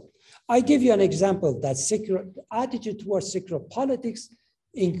people. I give you an example that secular attitude towards secular politics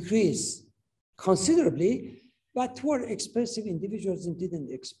increased considerably, but toward expressive individualism didn't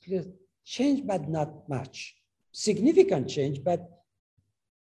change, but not much. Significant change, but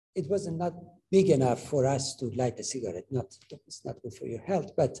it was not big enough for us to light a cigarette. It's not good for your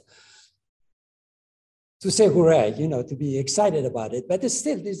health, but to say hooray, to be excited about it. But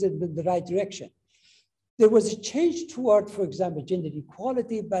still, this is the right direction. There was a change toward, for example, gender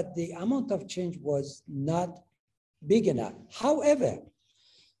equality, but the amount of change was not big enough. However,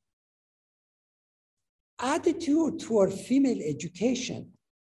 attitude toward female education,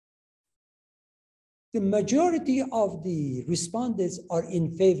 the majority of the respondents are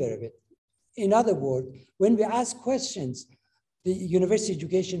in favor of it. In other words, when we ask questions, the university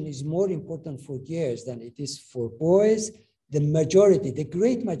education is more important for girls than it is for boys. The majority, the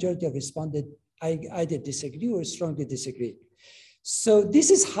great majority of respondents either disagree or strongly disagree. So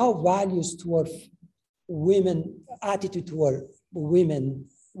this is how values toward women, attitude toward women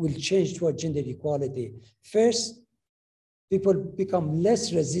will change toward gender equality. First, people become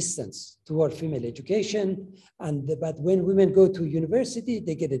less resistant toward female education, but when women go to university,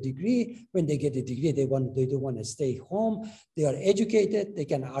 they get a degree. When they get a degree, they don't want to stay home. They are educated, they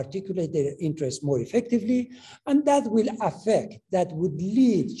can articulate their interests more effectively, and that would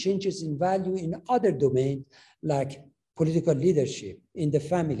lead changes in value in other domains like political leadership, in the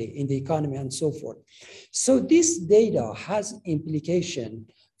family, in the economy, and so forth. So this data has implication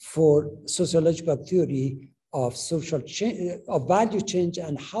for sociological theory of social change, of value change,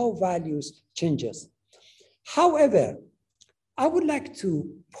 and how values changes. However, I would like to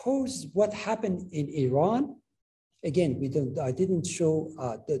pose what happened in Iran. Again, I didn't show,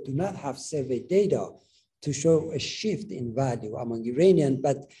 do not have survey data to show a shift in value among Iranians,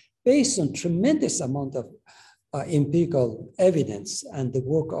 but based on tremendous amount of empirical evidence and the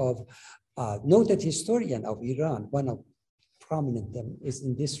work of noted historian of Iran, one of prominent them is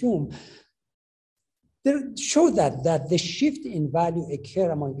in this room, they show that the shift in value occur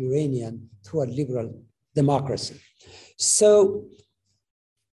among Iranians toward liberal democracy. So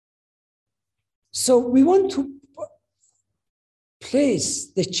we want to place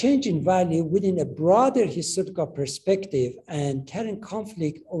the change in value within a broader historical perspective and current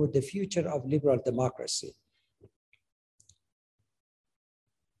conflict over the future of liberal democracy.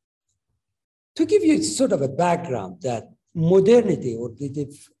 To give you sort of a background that modernity or the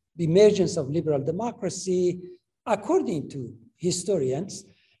emergence of liberal democracy, according to historians,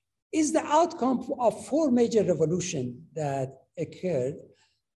 is the outcome of four major revolutions that occurred.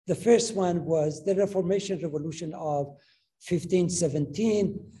 The first one was the Reformation Revolution of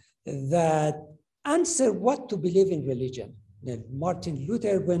 1517 that answered what to believe in religion. Martin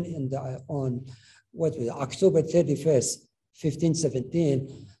Luther went on October 31st,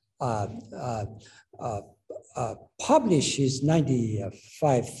 1517, published his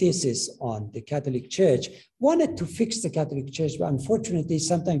 95 thesis on the Catholic Church, wanted to fix the Catholic Church, but unfortunately,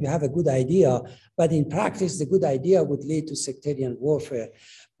 sometimes you have a good idea, but in practice, the good idea would lead to sectarian warfare.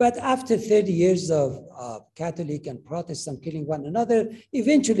 But after 30 years of Catholic and Protestant killing one another,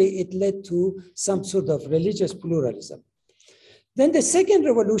 eventually it led to some sort of religious pluralism. Then the second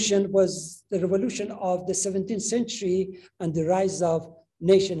revolution was the revolution of the 17th century and the rise of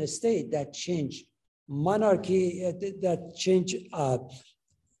nation state that changed monarchy, that changed,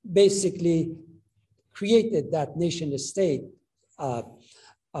 basically created that nation state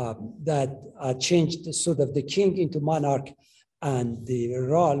that changed sort of the king into monarch and the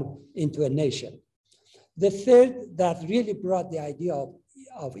realm into a nation. The third that really brought the idea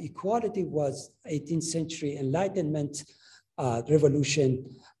of equality was 18th century Enlightenment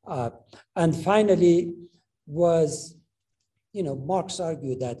revolution. And finally was, Marx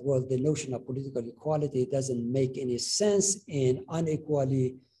argued that, well, the notion of political equality doesn't make any sense in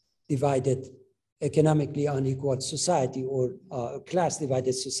unequally divided, economically unequal society or class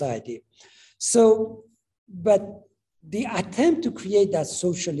divided society. So, but the attempt to create that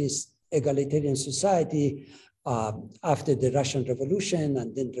socialist egalitarian society after the Russian Revolution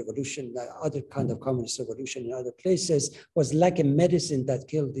and then revolution, other kind of communist revolution in other places was like a medicine that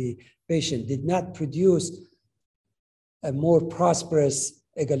killed the patient, did not produce a more prosperous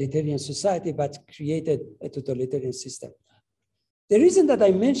egalitarian society, but created a totalitarian system. The reason that I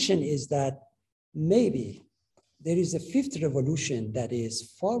mention is that maybe there is a fifth revolution that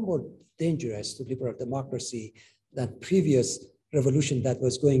is far more dangerous to liberal democracy than previous revolution that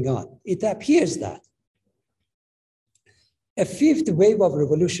was going on. It appears that a fifth wave of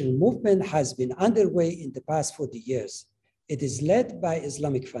revolutionary movement has been underway in the past 40 years. It is led by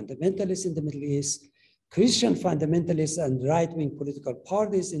Islamic fundamentalists in the Middle East, Christian fundamentalists and right-wing political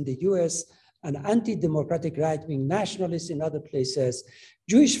parties in the US, and anti-democratic right-wing nationalists in other places,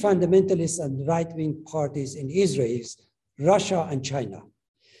 Jewish fundamentalists and right-wing parties in Israel, Russia, and China.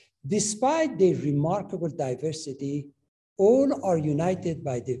 Despite their remarkable diversity, all are united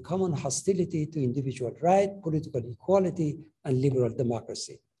by the common hostility to individual right, political equality, and liberal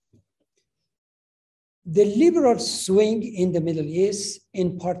democracy. The liberal swing in the Middle East, in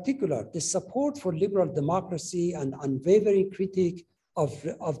particular, the support for liberal democracy and unwavering critique of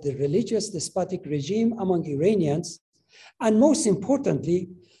the religious despotic regime among Iranians, and most importantly,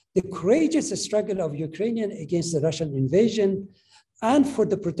 the courageous struggle of Ukrainians against the Russian invasion and for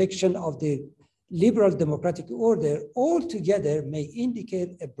the protection of the liberal democratic order, altogether may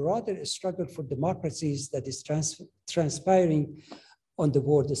indicate a broader struggle for democracies that is transpiring on the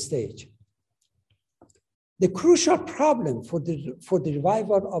world stage. The crucial problem for the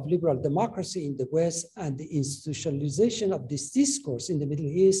revival of liberal democracy in the West and the institutionalization of this discourse in the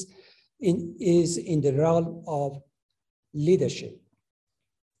Middle East is in the realm of leadership.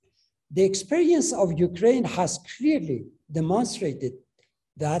 The experience of Ukraine has clearly demonstrated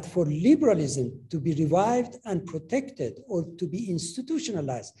that for liberalism to be revived and protected or to be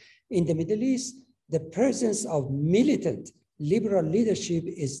institutionalized in the Middle East, the presence of militant liberal leadership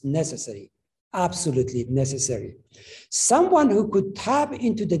is necessary. Absolutely necessary. Someone who could tap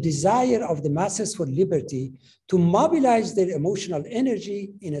into the desire of the masses for liberty to mobilize their emotional energy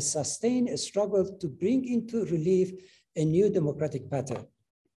in a sustained struggle to bring into relief a new democratic pattern.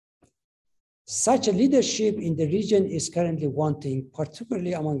 Such a leadership in the region is currently wanting,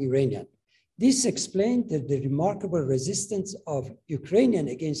 particularly among Iranians. This explains the remarkable resistance of Ukrainians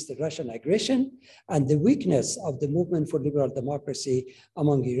against the Russian aggression and the weakness of the movement for liberal democracy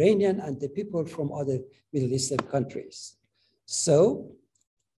among Iranians and the people from other Middle Eastern countries. So,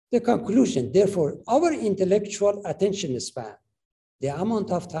 the conclusion, therefore, our intellectual attention span, the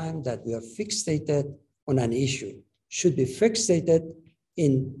amount of time that we are fixated on an issue, should be fixated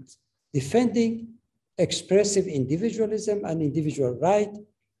in defending expressive individualism and individual right,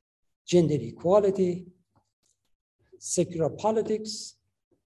 gender equality, secular politics,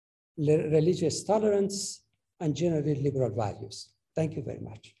 religious tolerance, and generally liberal values. Thank you very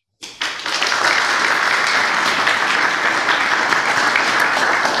much.